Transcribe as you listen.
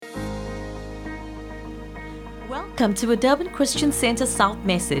Welcome to a Durban Christian Centre South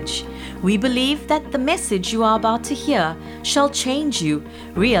message. We believe that the message you are about to hear shall change you,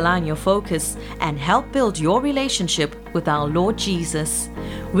 realign your focus, and help build your relationship with our Lord Jesus.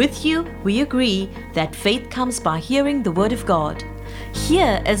 With you, we agree that faith comes by hearing the Word of God.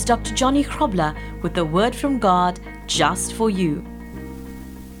 Here is Dr. Johnny Krobler with the Word from God just for you.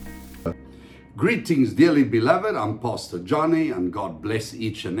 Greetings, dearly beloved. I'm Pastor Johnny, and God bless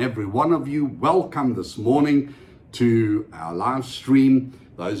each and every one of you. Welcome this morning to our live stream.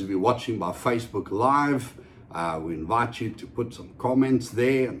 Those of you watching by Facebook Live, we invite you to put some comments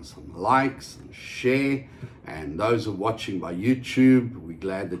there and some likes and share. And those who are watching by YouTube, we're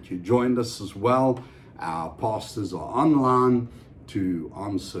glad that you joined us as well. Our pastors are online to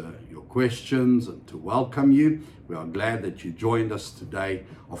answer your questions and to welcome you. We are glad that you joined us today.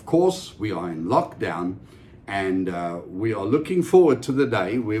 Of course, we are in lockdown, and we are looking forward to the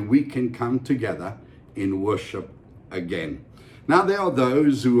day where we can come together in worship again. Now, there are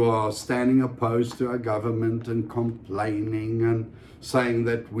those who are standing opposed to our government and complaining and saying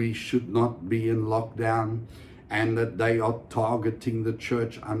that we should not be in lockdown and that they are targeting the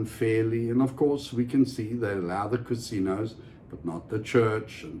church unfairly. And of course, we can see they allow the casinos, but not the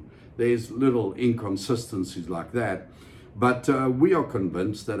church. And there's little inconsistencies like that. But we are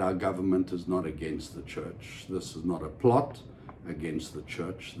convinced that our government is not against the church. This is not a plot against the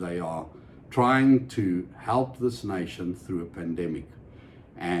church. They are trying to help this nation through a pandemic.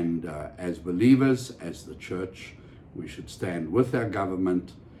 And as believers, as the church, we should stand with our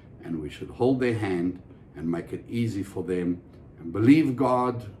government and we should hold their hand and make it easy for them and believe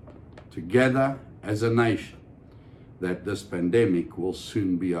God together as a nation that this pandemic will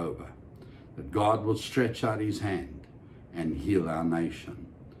soon be over, that God will stretch out his hand and heal our nation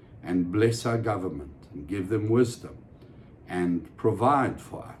and bless our government and give them wisdom and provide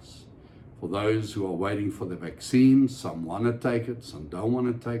for us. For those who are waiting for the vaccine, some want to take it, some don't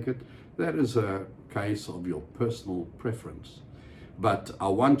want to take it. That is a case of your personal preference. But I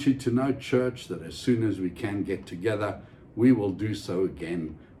want you to know, church, that as soon as we can get together, we will do so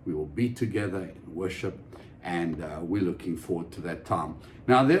again. We will be together in worship, and we're looking forward to that time.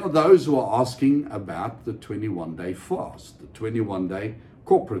 Now, there are those who are asking about the 21-day fast, the 21-day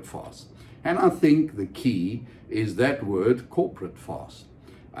corporate fast. And I think the key is that word, corporate fast.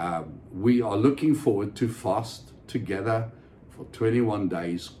 We are looking forward to fast together for 21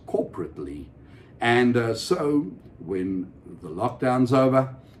 days corporately. And so when the lockdown's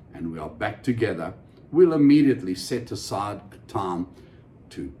over and we are back together, we'll immediately set aside a time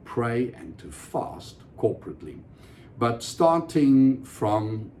to pray and to fast corporately. But starting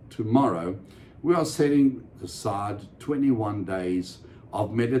from tomorrow, we are setting aside 21 days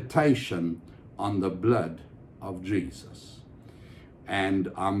of meditation on the blood of Jesus.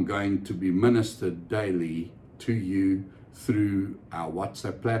 And I'm going to be ministered daily to you through our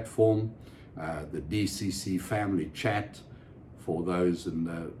WhatsApp platform, the DCC family chat for those in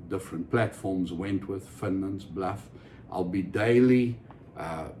the different platforms, Wentworth, Finlands, Bluff. I'll be daily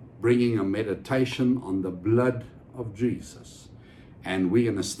bringing a meditation on the blood of Jesus. And we're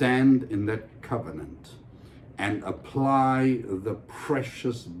going to stand in that covenant and apply the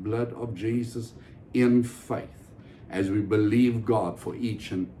precious blood of Jesus in faith as we believe God for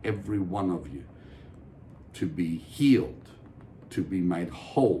each and every one of you to be healed, to be made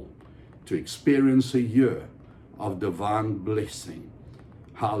whole, to experience a year of divine blessing.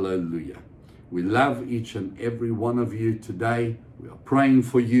 Hallelujah. We love each and every one of you today. We are praying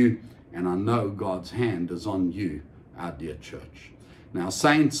for you, and I know God's hand is on you, our dear church. Now,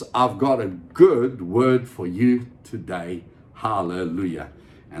 saints, I've got a good word for you today. Hallelujah.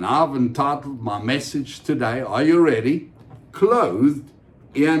 And I've entitled my message today, are you ready? Clothed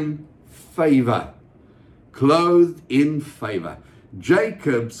in favor. Clothed in favor.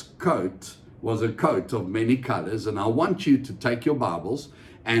 Jacob's coat was a coat of many colors, and I want you to take your Bibles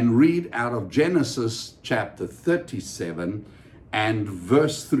and read out of Genesis chapter 37 and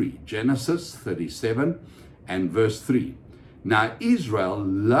verse 3. Genesis 37 and verse 3. Now Israel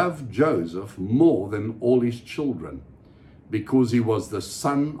loved Joseph more than all his children, because he was the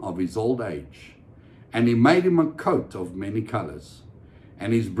son of his old age. And he made him a coat of many colors.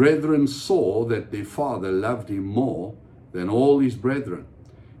 And his brethren saw that their father loved him more than all his brethren.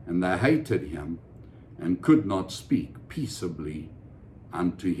 And they hated him and could not speak peaceably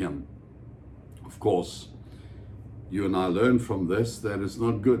unto him. Of course, you and I learn from this that it's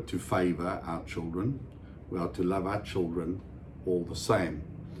not good to favor our children. We are to love our children all the same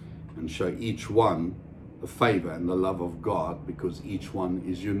and show each one the favor and the love of God, because each one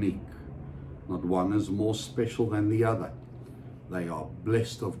is unique. Not one is more special than the other. They are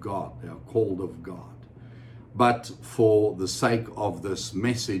blessed of God. They are called of God. but for the sake of this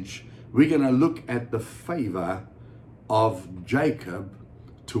message, we're going to look at the favor of Jacob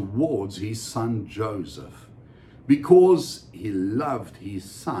towards his son Joseph. Because he loved his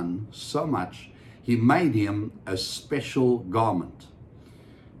son so much, he made him a special garment.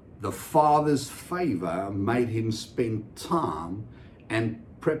 The father's favor made him spend time and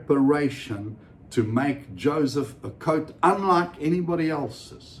preparation to make Joseph a coat unlike anybody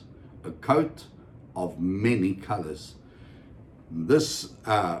else's, a coat of many colors. This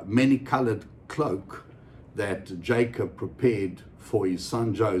many-colored cloak that Jacob prepared for his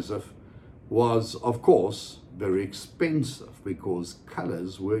son Joseph was, of course, very expensive, because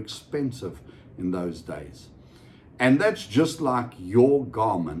colors were expensive in those days. And that's just like your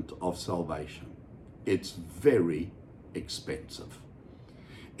garment of salvation. It's very expensive.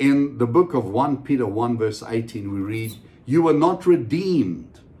 In the book of 1 Peter 1 verse 18, we read, "You were not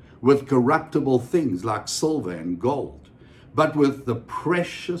redeemed with corruptible things like silver and gold, but with the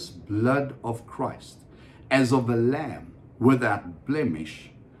precious blood of Christ, as of a lamb without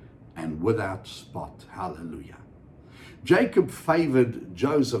blemish and without spot." Hallelujah. Jacob favored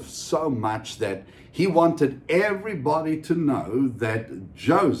Joseph so much that he wanted everybody to know that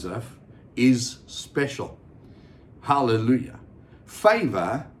Joseph is special. Hallelujah.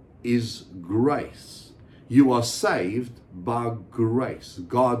 Favor is grace. You are saved by grace,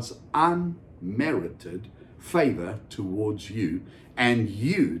 God's unmerited favor towards you, and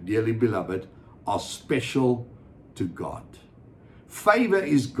you, dearly beloved, are special to God. Favor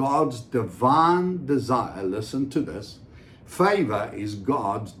is God's divine desire. Listen to this. Favor is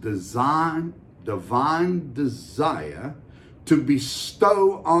God's divine desire to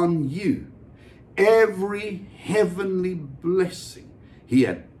bestow on you every heavenly blessing He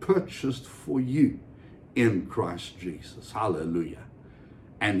had purchased for you in Christ Jesus. Hallelujah.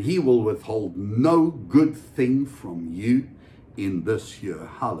 And He will withhold no good thing from you in this year.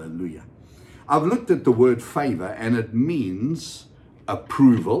 Hallelujah. I've looked at the word favor, and it means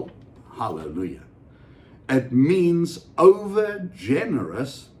approval. Hallelujah. It means over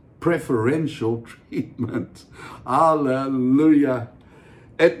generous preferential treatment. Hallelujah.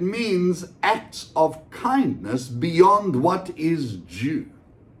 It means acts of kindness beyond what is due.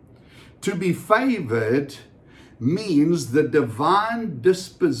 To be favored means the divine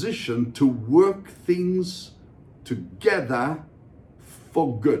disposition to work things together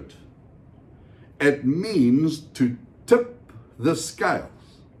for good. It means to tip the scales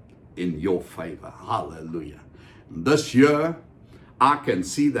in your favor. Hallelujah. This year, I can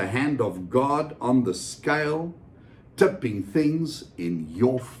see the hand of God on the scale, tipping things in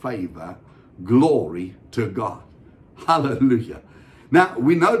your favor. Glory to God. Hallelujah. Now,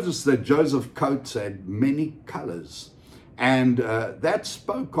 we notice that Joseph's coats had many colors, and that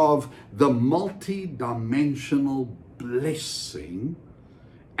spoke of the multi-dimensional blessing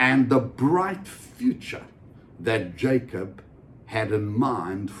and the bright future that Jacob had in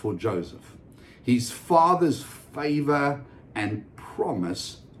mind for Joseph. His father's favor and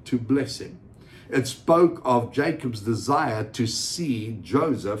promise to bless him. It spoke of Jacob's desire to see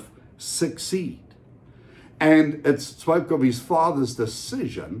Joseph succeed. And it spoke of his father's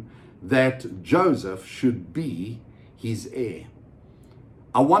decision that Joseph should be his heir.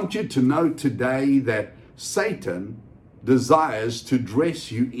 I want you to know today that Satan desires to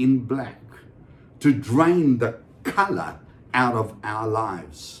dress you in black, to drain the color out of our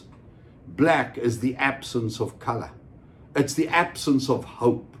lives. Black is the absence of color. It's the absence of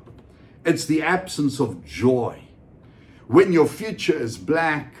hope. It's the absence of joy. When your future is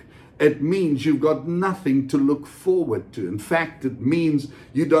black, it means you've got nothing to look forward to. In fact, it means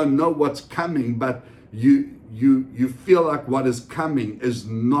you don't know what's coming, but you feel like what is coming is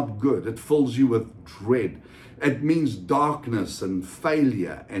not good. It fills you with dread. It means darkness and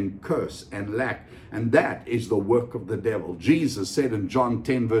failure and curse and lack. And that is the work of the devil. Jesus said in John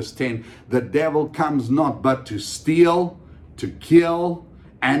 10 verse 10, the devil comes not but to steal, to kill,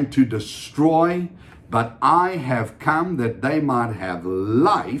 and to destroy. But I have come that they might have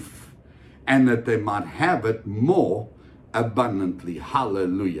life, and that they might have it more abundantly.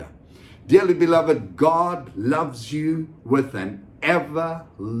 Hallelujah. Dearly beloved, God loves you with an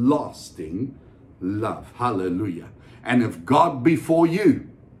everlasting love. Hallelujah. And if God be for you,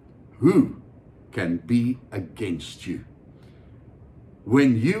 who can be against you?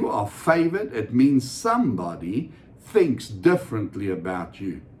 When you are favored, it means somebody thinks differently about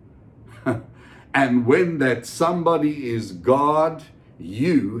you. And when that somebody is God,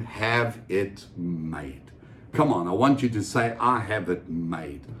 you have it made. Come on, I want you to say, I have it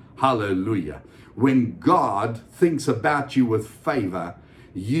made. Hallelujah. When God thinks about you with favor,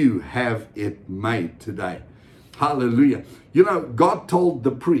 you have it made today. Hallelujah. You know, God told the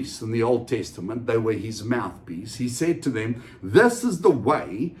priests in the Old Testament, they were his mouthpiece. He said to them, this is the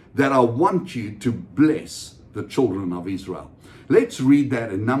way that I want you to bless the children of Israel. Let's read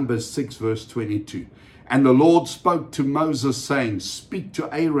that in Numbers 6 verse 22. And the Lord spoke to Moses saying, speak to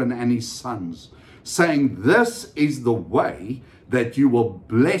Aaron and his sons, saying, this is the way that you will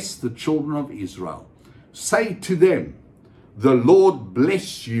bless the children of Israel. Say to them, the Lord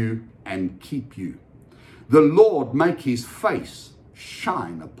bless you and keep you. The Lord make his face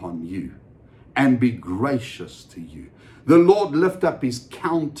shine upon you and be gracious to you. The Lord lift up his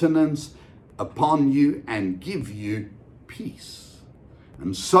countenance upon you and give you peace.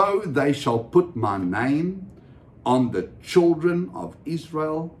 And so they shall put my name on the children of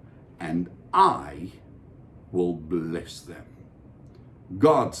Israel, and I will bless them.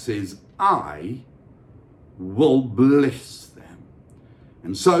 God says, I will bless them.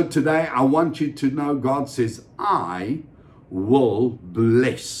 And so today I want you to know God says, I will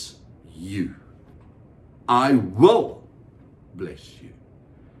bless you. I will bless you.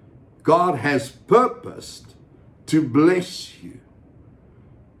 God has purposed to bless you.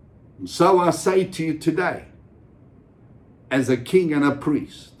 And so I say to you today, as a king and a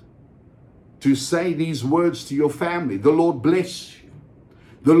priest, to say these words to your family. The Lord bless you.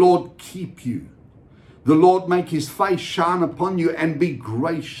 The Lord keep you. The Lord make his face shine upon you and be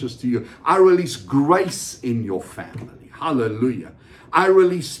gracious to you. I release grace in your family. Hallelujah. I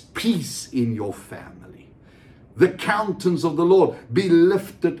release peace in your family. The countenance of the Lord be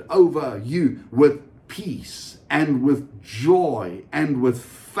lifted over you with peace and with joy and with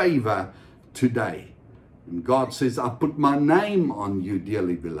favor today. And God says, I put my name on you,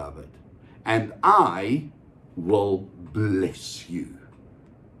 dearly beloved, and I will bless you.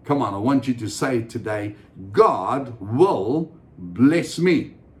 Come on, I want you to say today, God will bless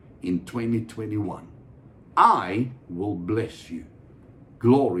me in 2021. I will bless you.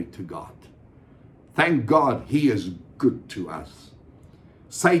 Glory to God. Thank God he is good to us.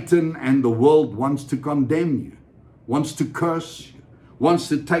 Satan and the world wants to condemn you, wants to curse you, wants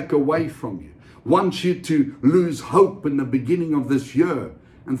to take away from you, wants you to lose hope in the beginning of this year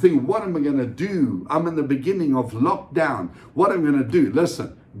and think, what am I going to do? I'm in the beginning of lockdown. What am I going to do?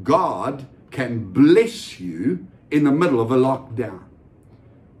 Listen, God can bless you in the middle of a lockdown.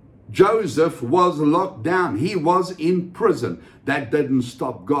 Joseph was locked down. He was in prison. That didn't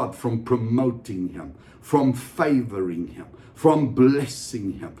stop God from promoting him, from favoring him, from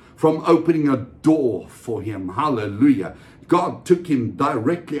blessing him, from opening a door for him. Hallelujah. God took him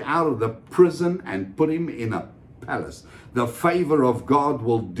directly out of the prison and put him in a palace. The favor of God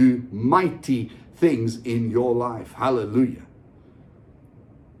will do mighty things in your life. Hallelujah.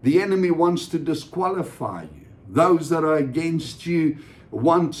 The enemy wants to disqualify you. Those that are against you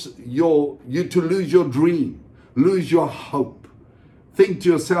want you to lose your dream, lose your hope. Think to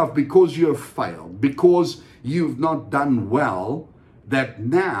yourself, because you have failed, because you've not done well, that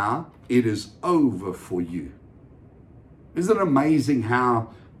now it is over for you. Isn't it amazing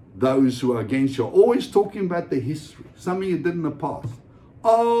how those who are against you are always talking about the history? Some of you did in the past.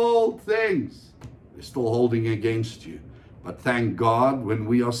 Old things. They're still holding against you. But thank God, when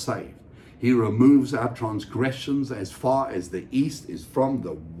we are saved, he removes our transgressions as far as the east is from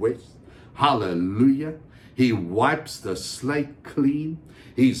the west. Hallelujah. He wipes the slate clean.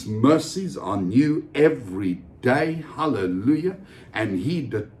 His mercies are new every day. Hallelujah. And he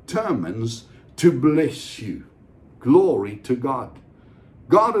determines to bless you. Glory to God.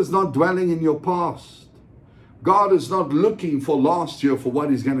 God is not dwelling in your past. God is not looking for last year for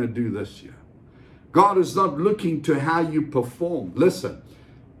what he's going to do this year. God is not looking to how you perform. Listen,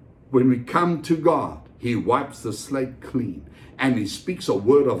 when we come to God, he wipes the slate clean and he speaks a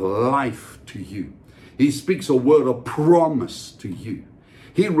word of life to you. He speaks a word of promise to you.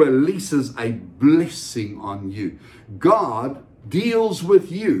 He releases a blessing on you. God deals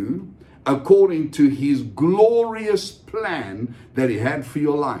with you according to his glorious plan that he had for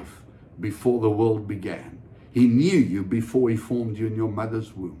your life before the world began. He knew you before he formed you in your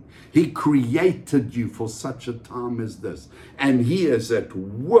mother's womb. He created you for such a time as this. And he is at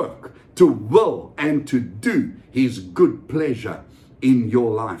work to will and to do his good pleasure in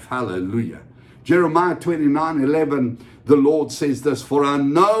your life. Hallelujah. Jeremiah 29:11, the Lord says this, for I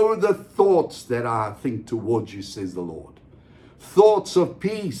know the thoughts that I think towards you, says the Lord. Thoughts of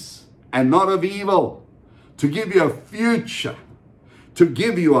peace and not of evil, to give you a future, to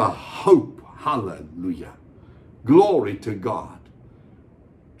give you a hope. Hallelujah. Glory to God.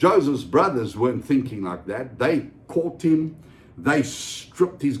 Joseph's brothers weren't thinking like that. They caught him. They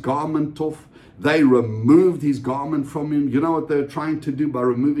stripped his garment off. They removed his garment from him. You know what they were trying to do by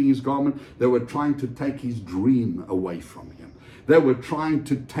removing his garment? They were trying to take his dream away from him. They were trying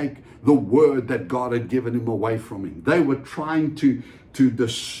to take the word that God had given him away from him. They were trying to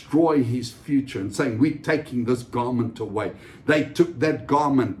destroy his future and saying, we're taking this garment away. They took that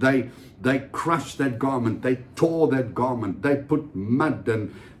garment, they crushed that garment, they tore that garment, they put mud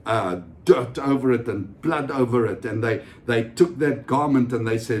and dirt over it and blood over it, and they took that garment and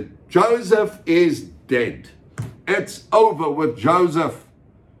they said, Joseph is dead. It's over with Joseph.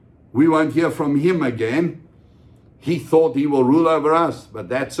 We won't hear from him again. He thought he will rule over us, but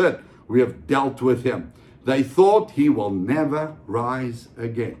that's it. We have dealt with him. They thought he will never rise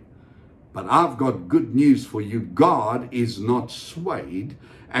again. But I've got good news for you. God is not swayed,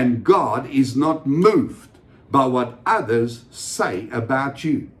 and God is not moved by what others say about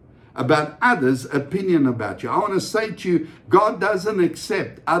you, about others' opinion about you. I want to say to you, God doesn't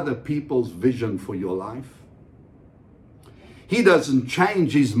accept other people's vision for your life. He doesn't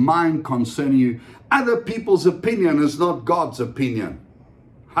change his mind concerning you. Other people's opinion is not God's opinion.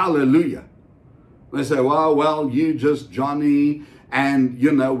 Hallelujah. They say, well, you just Johnny, and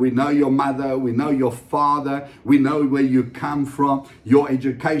we know your mother, we know your father, we know where you come from, your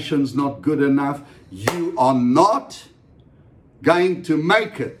education's not good enough, you are not going to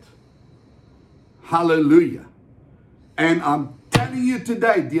make it. Hallelujah. And I'm telling you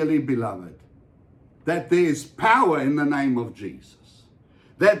today, dearly beloved, that there is power in the name of Jesus,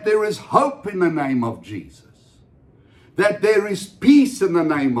 that there is hope in the name of Jesus, that there is peace in the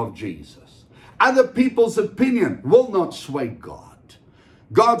name of Jesus. Other people's opinion will not sway God.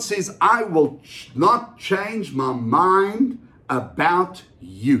 God says, I will not change my mind about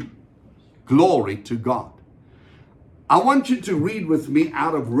you. Glory to God. I want you to read with me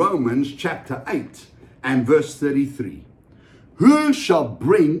out of Romans chapter 8 and verse 33. Who shall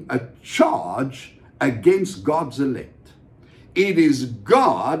bring a charge against God's elect? It is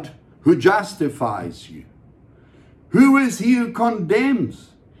God who justifies you. Who is he who condemns?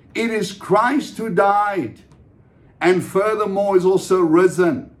 It is Christ who died, and furthermore is also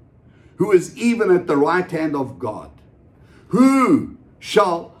risen, who is even at the right hand of God. Who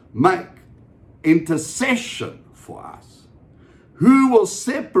shall make intercession for us? Who will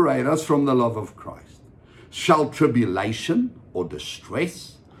separate us from the love of Christ? Shall tribulation or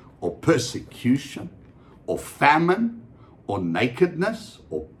distress or persecution or famine or nakedness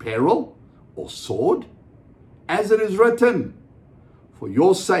or peril or sword? As it is written, for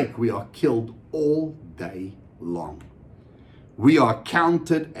your sake we are killed all day long. We are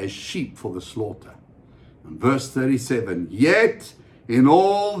counted as sheep for the slaughter. And verse 37, yet in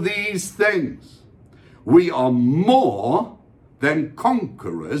all these things we are more than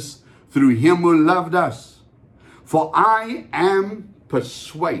conquerors through him who loved us. For I am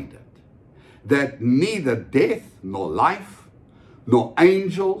persuaded that neither death nor life, nor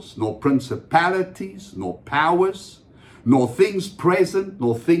angels, nor principalities, nor powers, nor things present,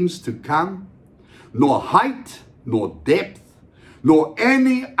 nor things to come, nor height, nor depth, nor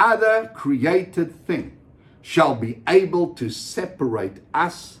any other created thing shall be able to separate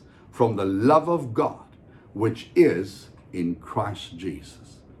us from the love of God, which is in Christ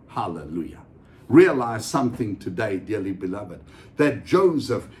Jesus. Hallelujah. Realize something today, dearly beloved, that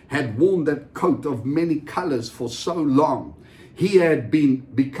Joseph had worn that coat of many colors for so long. He had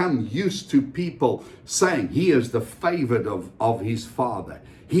become used to people saying he is the favored of his father.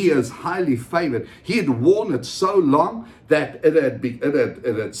 He is highly favored. He had worn it so long that it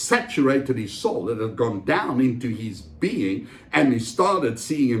had saturated his soul. It had gone down into his being, and he started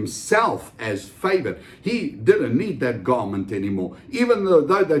seeing himself as favored. He didn't need that garment anymore. Even though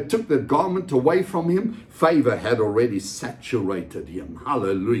they took that garment away from him, favor had already saturated him.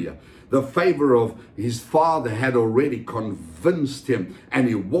 Hallelujah. The favor of his father had already convinced him, and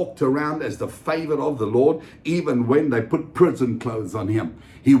he walked around as the favored of the Lord. Even when they put prison clothes on him,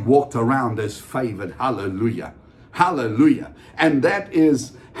 he walked around as favored. Hallelujah. Hallelujah. And that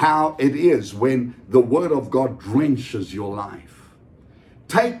is how it is when the word of God drenches your life.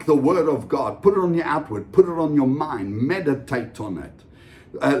 Take the word of God, put it on your outward, put it on your mind, meditate on it.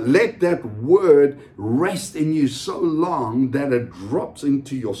 Let that word rest in you so long that it drops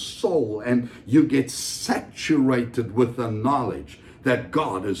into your soul and you get saturated with the knowledge that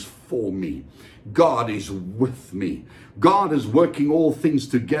God is for me. God is with me. God is working all things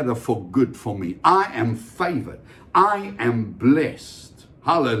together for good for me. I am favored. I am blessed.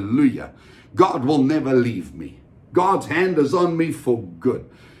 Hallelujah. God will never leave me. God's hand is on me for good.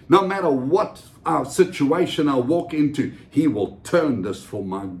 No matter what situation I walk into, he will turn this for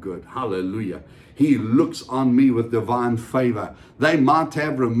my good. Hallelujah. He looks on me with divine favor. They might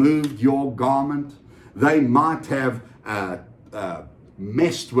have removed your garment. They might have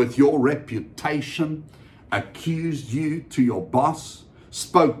messed with your reputation, accused you to your boss,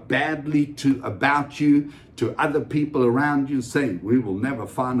 spoke badly about you to other people around you, saying, we will never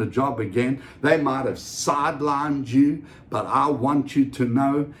find a job again. They might have sidelined you, but I want you to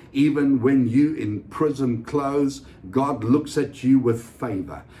know, even when you in prison clothes, God looks at you with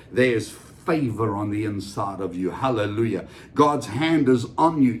favor. There's favor on the inside of you. Hallelujah. God's hand is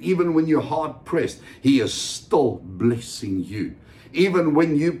on you. Even when you're hard pressed, He is still blessing you. Even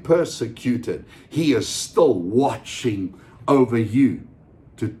when you're persecuted, He is still watching over you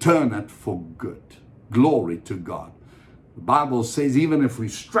to turn it for good. Glory to God. The Bible says even if we're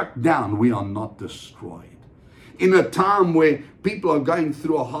struck down, we are not destroyed. In a time where people are going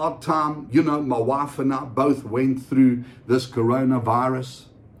through a hard time, you know, my wife and I both went through this coronavirus.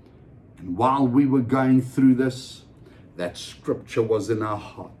 And while we were going through this, that scripture was in our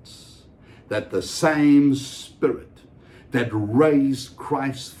hearts, that the same Spirit that raised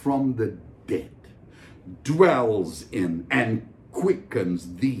Christ from the dead dwells in and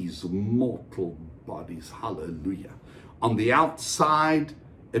quickens these mortal bodies. Hallelujah. On the outside,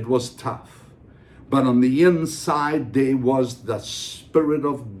 it was tough. But on the inside, there was the Spirit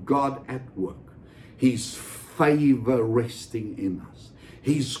of God at work. His favor resting in us.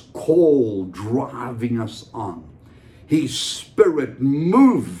 His call driving us on. His Spirit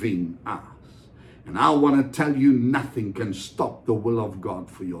moving us. And I want to tell you, nothing can stop the will of God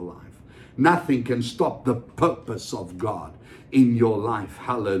for your life. Nothing can stop the purpose of God in your life.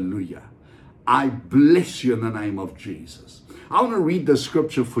 Hallelujah. I bless you in the name of Jesus. I want to read the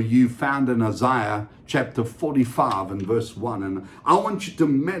scripture for you found in Isaiah chapter 45 and verse 1. And I want you to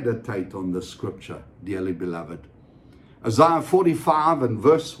meditate on the scripture, dearly beloved. Isaiah 45 and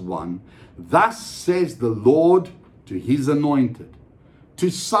verse 1. Thus says the Lord to His anointed, to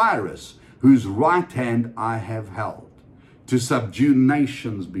Cyrus, whose right hand I have held, to subdue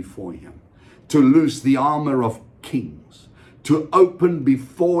nations before him, to loose the armor of kings, to open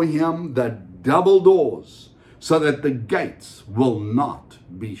before him the double doors, so that the gates will not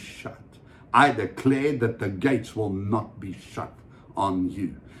be shut. I declare that the gates will not be shut on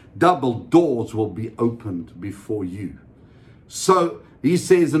you. Double doors will be opened before you. So he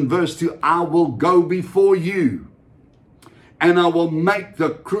says in verse 2, I will go before you, and I will make the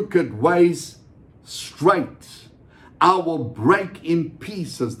crooked ways straight. I will break in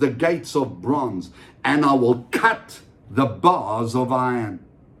pieces the gates of bronze, and I will cut the bars of iron.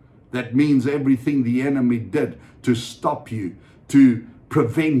 That means everything the enemy did to stop you, to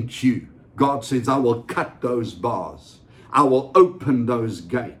prevent you. God says, I will cut those bars. I will open those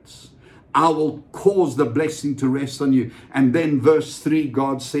gates. I will cause the blessing to rest on you. And then verse 3,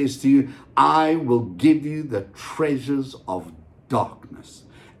 God says to you, I will give you the treasures of darkness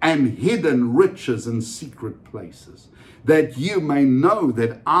and hidden riches in secret places, that you may know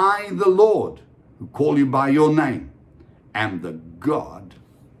that I, the Lord, who call you by your name, am the God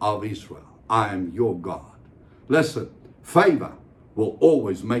of Israel. I am your God. Listen, favor will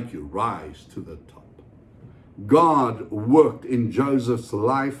always make you rise to the top. God worked in Joseph's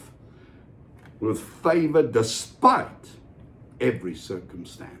life with favor despite every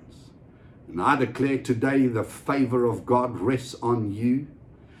circumstance. And I declare today the favor of God rests on you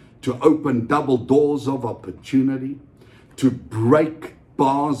to open double doors of opportunity, to break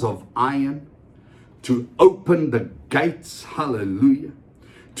bars of iron, to open the gates, hallelujah,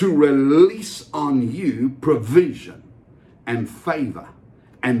 to release on you provision and favor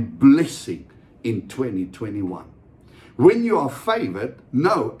and blessing in 2021. When you are favored,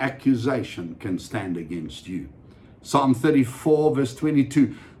 no accusation can stand against you. Psalm 34 verse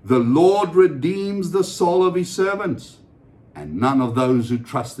 22, the Lord redeems the soul of His servants, and none of those who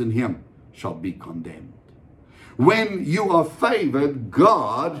trust in Him shall be condemned. When you are favored,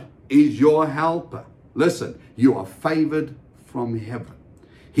 God is your helper. Listen, you are favored from heaven.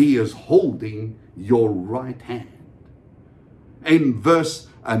 He is holding your right hand. In verse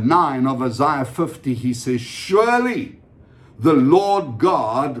 9 of Isaiah 50, he says, surely the Lord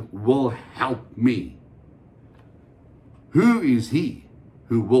God will help me. Who is He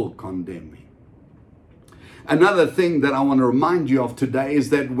who will condemn me? Another thing that I want to remind you of today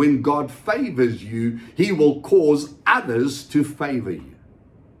is that when God favors you, He will cause others to favor you.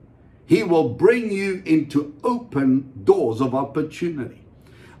 He will bring you into open doors of opportunity.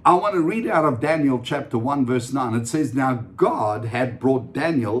 I want to read out of Daniel chapter 1 verse 9. It says, now God had brought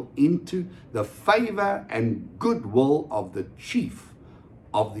Daniel into the favor and goodwill of the chief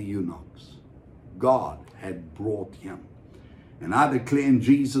of the eunuchs. God had brought him. And I declare in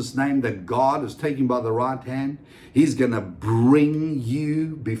Jesus' name that God is taking by the right hand. He's going to bring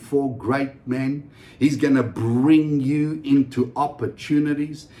you before great men. He's going to bring you into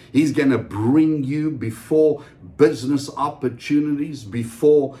opportunities. He's going to bring you before business opportunities,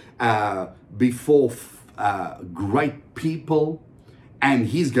 before great people. And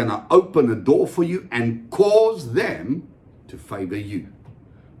he's going to open a door for you and cause them to favor you,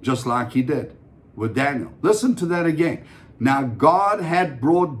 just like he did with Daniel. Listen to that again. Now, God had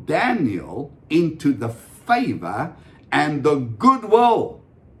brought Daniel into the favor and the goodwill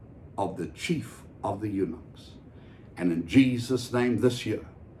of the chief of the eunuchs. And in Jesus' name this year,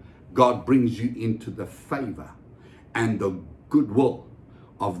 God brings you into the favor and the goodwill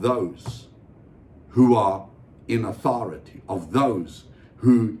of those who are in authority, of those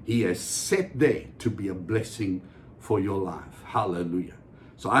who he has set there to be a blessing for your life. Hallelujah.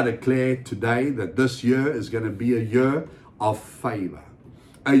 So I declare today that this year is going to be a year of favor,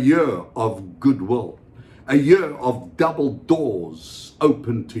 a year of goodwill, a year of double doors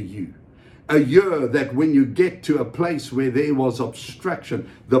open to you, a year that when you get to a place where there was obstruction,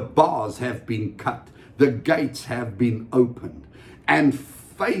 the bars have been cut, the gates have been opened, and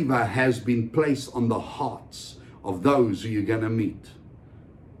favor has been placed on the hearts of those who you're going to meet,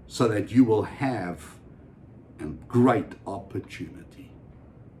 so that you will have a great opportunity.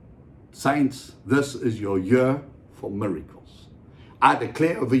 Saints, this is your year for miracles. I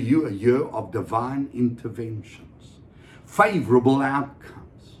declare over you a year of divine interventions, favorable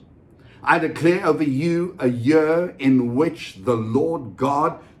outcomes. I declare over you a year in which the Lord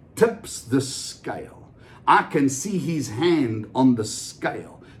God tips the scale. I can see his hand on the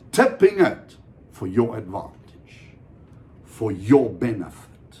scale, tipping it for your advantage, for your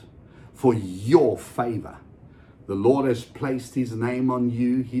benefit, for your favor. The Lord has placed his name on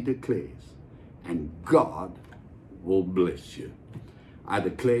you, he declares, and God will bless you. I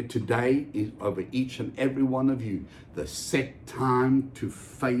declare today over each and every one of you, the set time to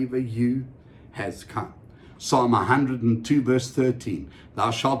favor you has come. Psalm 102 verse 13,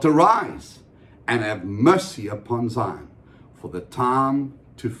 thou shalt arise and have mercy upon Zion, for the time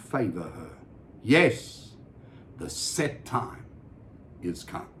to favor her. Yes, the set time is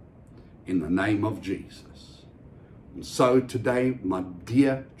come in the name of Jesus. And so today, my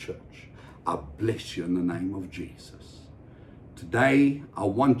dear church, I bless you in the name of Jesus. Today, I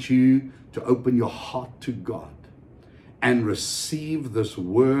want you to open your heart to God and receive this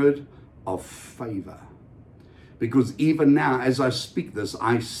word of favor. Because even now, as I speak this,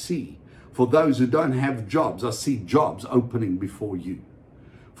 I see, for those who don't have jobs, I see jobs opening before you.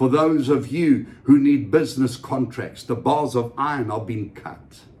 For those of you who need business contracts, the bars of iron are being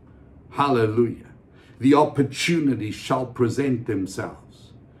cut. Hallelujah. The opportunities shall present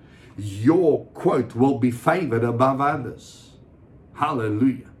themselves. Your quote will be favored above others.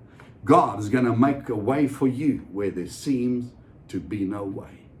 Hallelujah. God is going to make a way for you where there seems to be no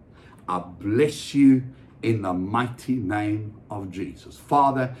way. I bless you in the mighty name of Jesus.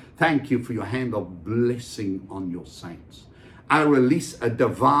 Father, thank you for your hand of blessing on your saints. I release a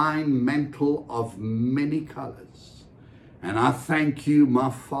divine mantle of many colors. And I thank you,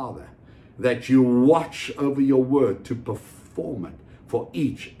 my Father, that you watch over your word to perform it for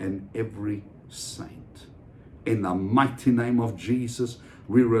each and every saint. In the mighty name of Jesus,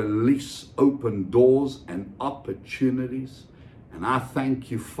 we release open doors and opportunities. And I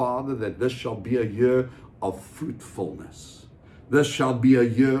thank you, Father, that this shall be a year of fruitfulness. This shall be a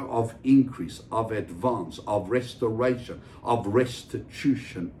year of increase, of advance, of restoration, of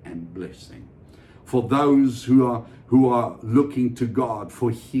restitution and blessing. For those who are looking to God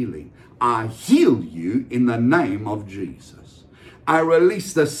for healing, I heal you in the name of Jesus. I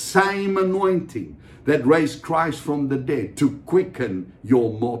release the same anointing that raised Christ from the dead to quicken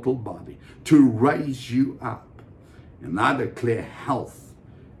your mortal body, to raise you up. And I declare health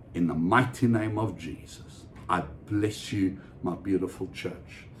in the mighty name of Jesus. I bless you, my beautiful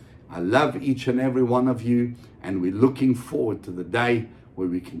church. I love each and every one of you, and we're looking forward to the day where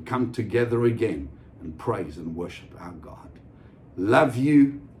we can come together again and praise and worship our God. Love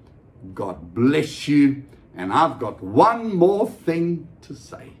you. God bless you. And I've got one more thing to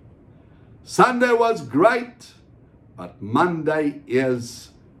say. Sunday was great, but Monday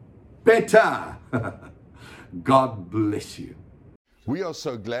is better. God bless you. We are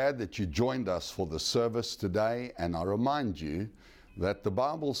so glad that you joined us for the service today, and I remind you that the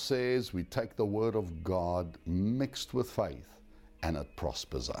Bible says we take the Word of God mixed with faith and it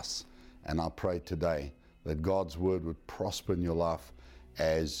prospers us. And I pray today that God's Word would prosper in your life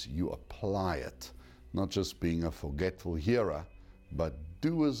as you apply it, not just being a forgetful hearer, but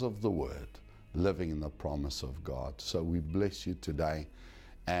doers of the Word. living in the promise of God. So we bless you today,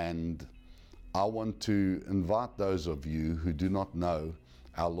 and I want to invite those of you who do not know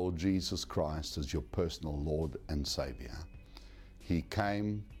our Lord Jesus Christ as your personal Lord and Savior. He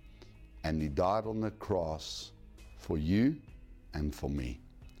came and He died on the cross for you and for me.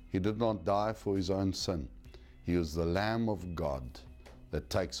 He did not die for His own sin. He was the Lamb of God that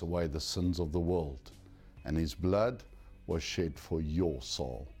takes away the sins of the world, and His blood was shed for your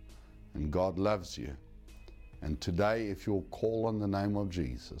soul. And God loves you. And today, if you'll call on the name of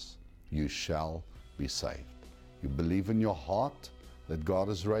Jesus, you shall be saved. You believe in your heart that God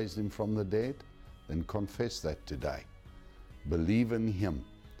has raised Him from the dead, then confess that today. Believe in Him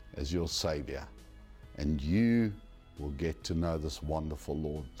as your Savior, and you will get to know this wonderful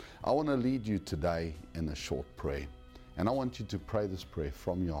Lord. I want to lead you today in a short prayer, and I want you to pray this prayer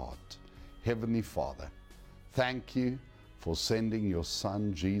from your heart. Heavenly Father, thank you for sending your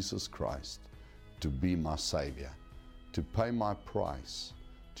Son, Jesus Christ, to be my Savior, to pay my price,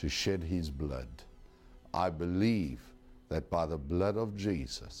 to shed His blood. I believe that by the blood of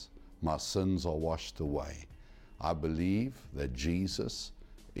Jesus, my sins are washed away. I believe that Jesus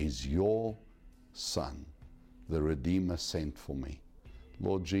is your Son, the Redeemer sent for me.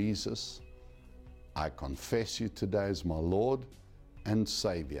 Lord Jesus, I confess you today as my Lord and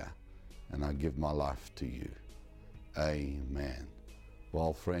Savior, and I give my life to you. Amen.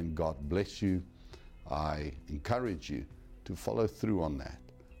 Well, friend, God bless you. I encourage you to follow through on that.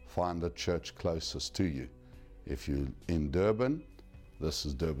 Find a church closest to you. If you're in Durban, this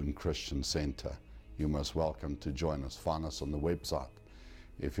is Durban Christian Center. You're most welcome to join us. Find us on the website.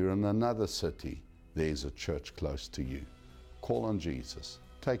 If you're in another city, there's a church close to you. Call on Jesus.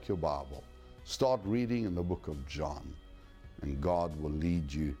 Take your Bible. Start reading in the book of John, and God will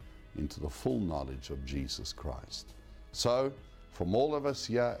lead you into the full knowledge of Jesus Christ. So, from all of us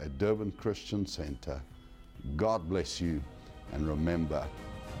here at Durban Christian Center, God bless you, and remember,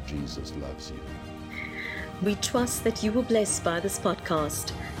 Jesus loves you. We trust that you were blessed by this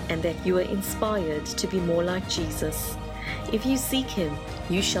podcast and that you are inspired to be more like Jesus. If you seek Him,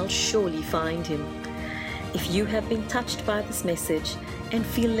 you shall surely find Him. If you have been touched by this message and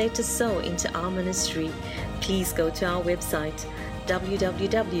feel led to sow into our ministry, please go to our website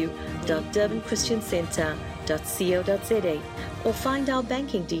www.durbanchristiancenter.co.za or find our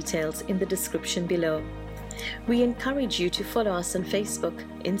banking details in the description below. We encourage you to follow us on Facebook,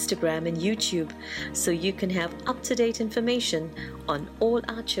 Instagram, and YouTube so you can have up-to-date information on all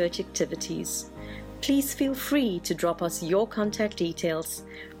our church activities. Please feel free to drop us your contact details.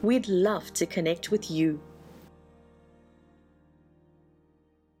 We'd love to connect with you.